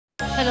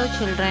Hello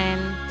children,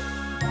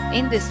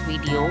 in this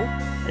video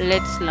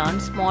let's learn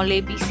small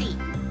ABC.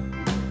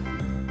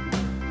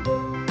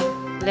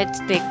 Let's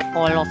take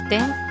all of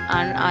them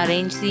and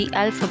arrange the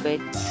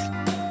alphabets.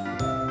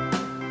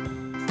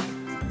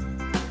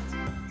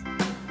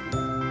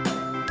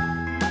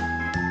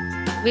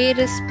 Where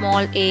is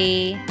small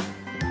a?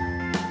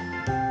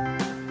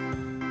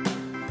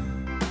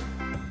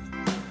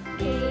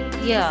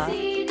 Yeah,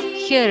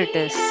 here it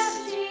is.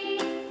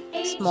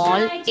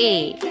 Small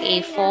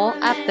A for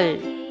apple.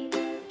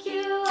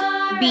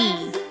 B,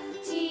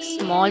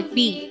 small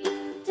B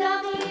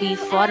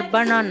for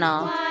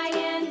banana.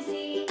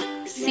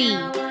 C,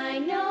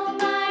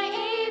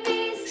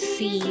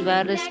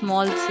 where is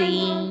small C?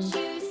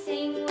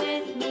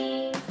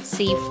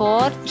 C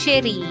for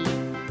cherry.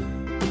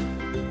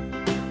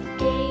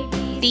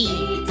 D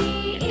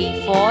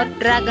for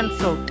dragon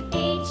fruit.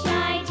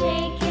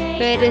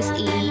 Where is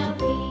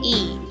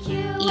E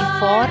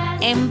for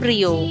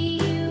embryo.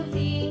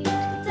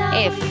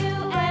 F,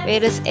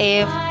 where is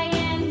F?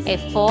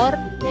 F for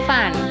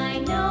fan.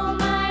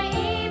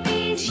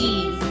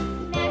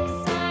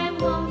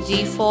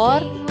 G for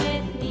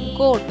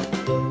goat.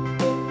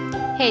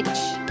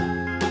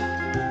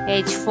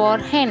 H for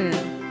hen.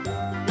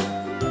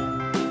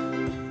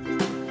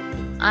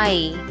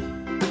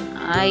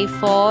 I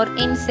for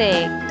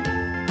insect.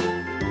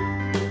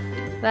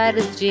 Where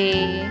is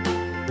J?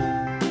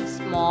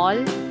 Small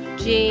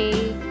J.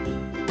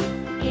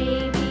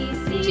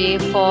 J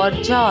for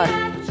jar.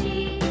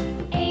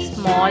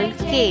 Small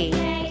K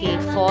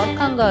for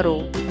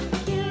kangaroo.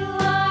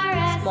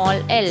 Small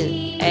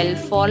L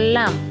for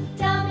lamp.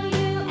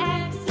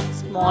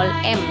 Small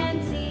M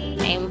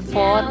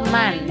for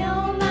man.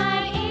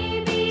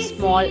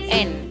 Small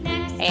N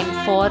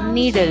for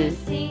needle.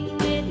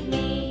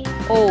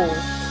 O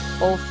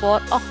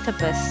for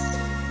octopus.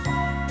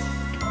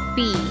 P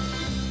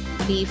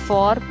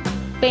for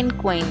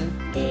penguin.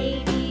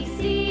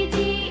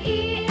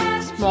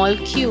 Small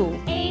Q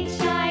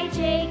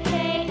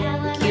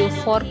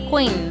for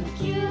queen.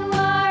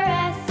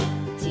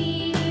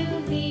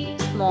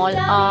 Small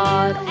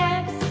R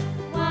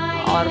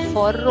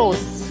for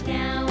rose.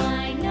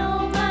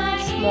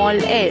 Small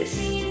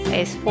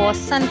S for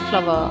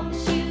sunflower.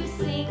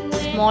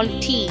 Small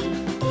T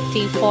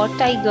for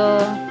tiger.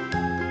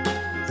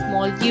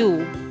 Small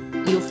U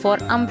for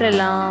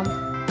umbrella.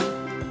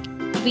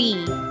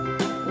 V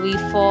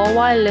for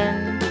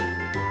violin.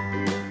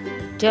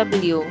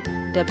 W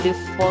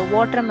for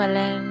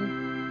watermelon.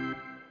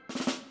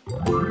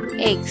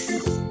 X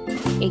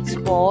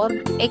for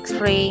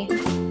X-ray.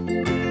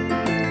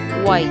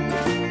 Y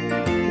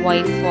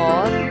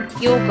for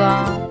yoga.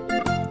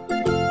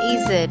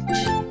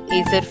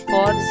 Z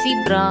for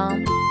zebra.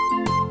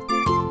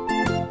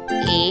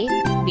 A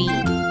B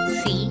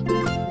C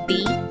D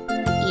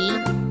E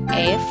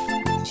F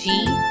G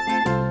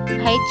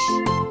H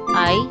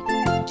I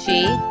J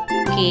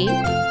K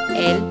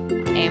L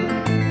M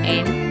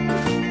N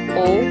O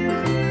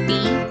P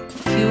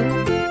Q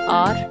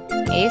R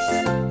S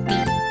T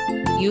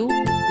U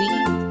V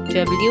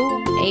W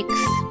X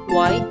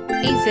Y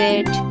Z.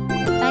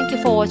 Thank you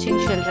for watching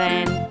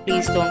children.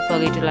 Please don't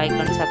forget to like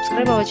and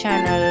subscribe our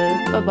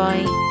channel. Bye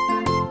bye.